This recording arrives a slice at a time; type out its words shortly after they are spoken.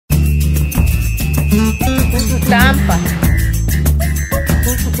Tampa.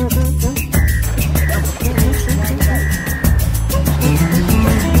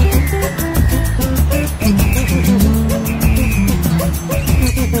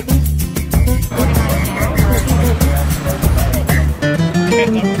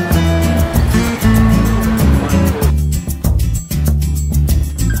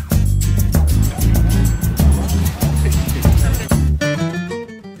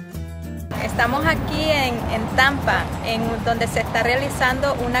 Estamos aquí en Tampa, donde se está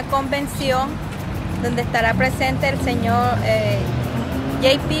realizando una convención donde estará presente el señor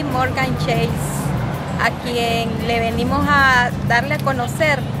JP Morgan Chase, a quien le venimos a darle a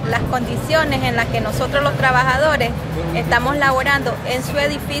conocer las condiciones en las que nosotros los trabajadores estamos laborando en su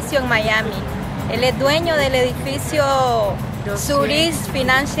edificio en Miami. Él es dueño del edificio Suris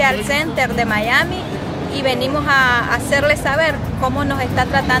Financial Center de Miami y venimos a hacerle saber cómo nos está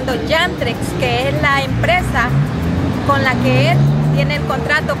tratando Jantrex, que es la empresa con la que él tiene el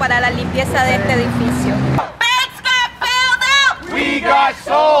contrato para la limpieza de este edificio. Banks got bailed out. We got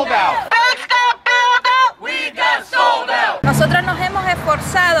sold out. Banks got bailed out. We got sold out. Nosotros nos hemos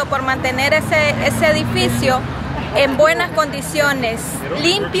esforzado por mantener ese edificio en buenas condiciones,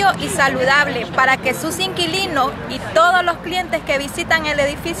 limpio y saludable, para que sus inquilinos y todos los clientes que visitan el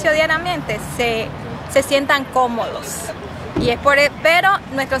edificio diariamente se sientan cómodos. Pero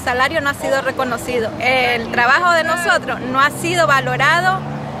nuestro salario no ha sido reconocido. El trabajo de nosotros no ha sido valorado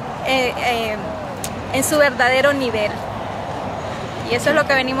en su verdadero nivel. Y eso es lo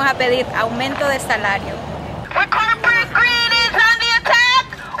que venimos a pedir, aumento de salario. When corporate greed is on the attack,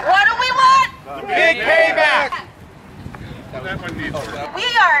 what do we want? Big payback. We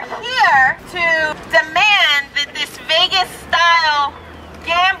are here to demand that this Vegas-style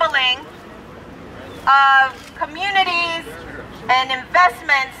gambling of communities and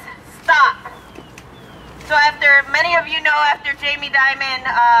investments stop. So many of you know, after Jamie Dimon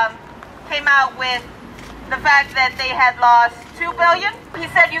came out with the fact that they had lost $2 billion, he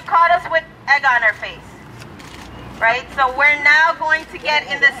said, you caught us with egg on our face, right? So we're now going to get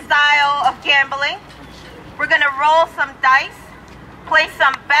in the style of gambling. We're going to roll some dice, place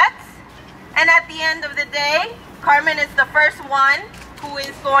some bets, and at the end of the day, Carmen is the first one who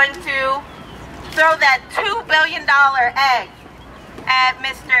is going to throw that $2 billion egg at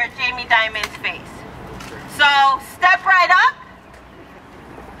Mr. Jamie Dimon's face. So step right up.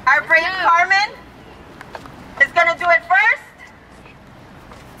 Our brave Carmen is going to do it first.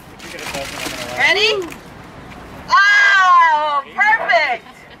 Ready? Oh, perfect.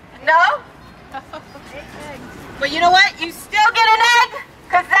 No? But you know what? You still get an egg,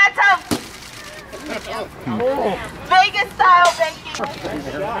 because that's how Vegas style banking.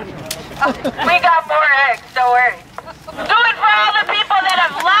 We got more eggs, don't worry. Do it for all the people that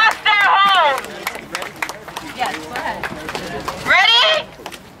have lost their homes. Yes, go ahead. Ready?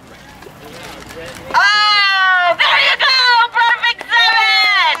 Oh, there you go! Perfect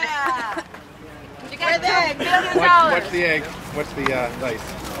 7! You got $2 billion. What's the egg? What's the dice?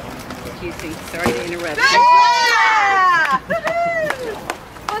 Excuse me, sorry to interrupt. Yeah!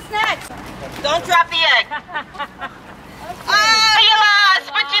 What's next? Don't drop the egg. Oh, you lost,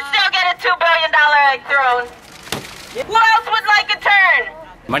 but you still get a $2 billion egg thrown. Who else would like a turn?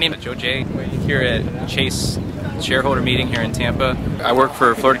 My name is Joe J. Here at Chase shareholder meeting here in Tampa. I work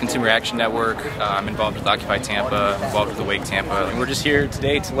for Florida Consumer Action Network. I'm involved with Occupy Tampa, involved with Awake Tampa. And we're just here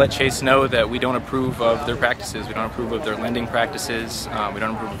today to let Chase know that we don't approve of their practices. We don't approve of their lending practices. We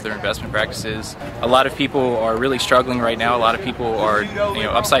don't approve of their investment practices. A lot of people are really struggling right now. A lot of people are,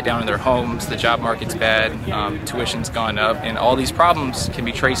 upside down in their homes. The job market's bad. Tuition's gone up, and all these problems can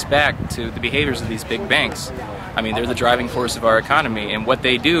be traced back to the behaviors of these big banks. I mean, they're the driving force of our economy, and what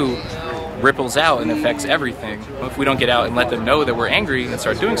they do ripples out and affects everything. If we don't get out and let them know that we're angry and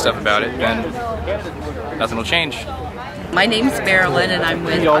start doing stuff about it, then nothing will change. My name's Marilyn, and I'm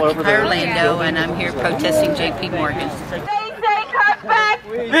with Occupy Orlando, and I'm here protesting JP Morgan.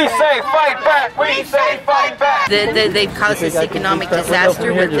 We say fight back! We say fight back! They've caused this economic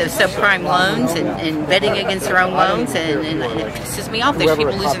disaster with the subprime loans and betting against their own loans, and it pisses me off. There's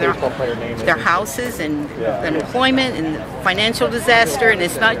people losing their houses and unemployment and financial disaster, and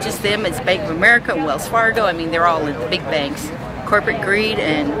it's not just them, it's Bank of America and Wells Fargo. I mean, they're all in big banks. Corporate greed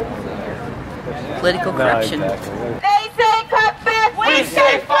and political corruption. They say cut back! We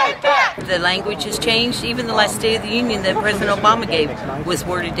say fight back! The language has changed. Even the last State of the Union that President Obama gave was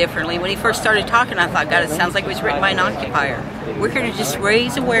worded differently. When he first started talking, I thought, God, it sounds like it was written by an occupier. We're here to just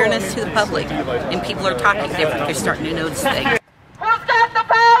raise awareness to the public, and people are talking different. They're starting to notice things. Who's got the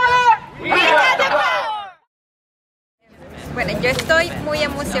power? We got the power! Bueno, yo estoy muy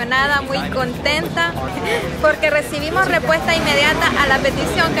emocionada, muy contenta, porque recibimos respuesta inmediata a la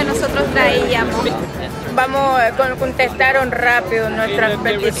petición que nosotros traíamos. Contestaron rápido nuestras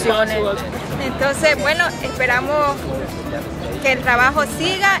peticiones. Entonces, bueno, esperamos que el trabajo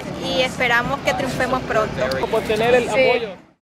siga y esperamos que triunfemos pronto. Por tener el apoyo.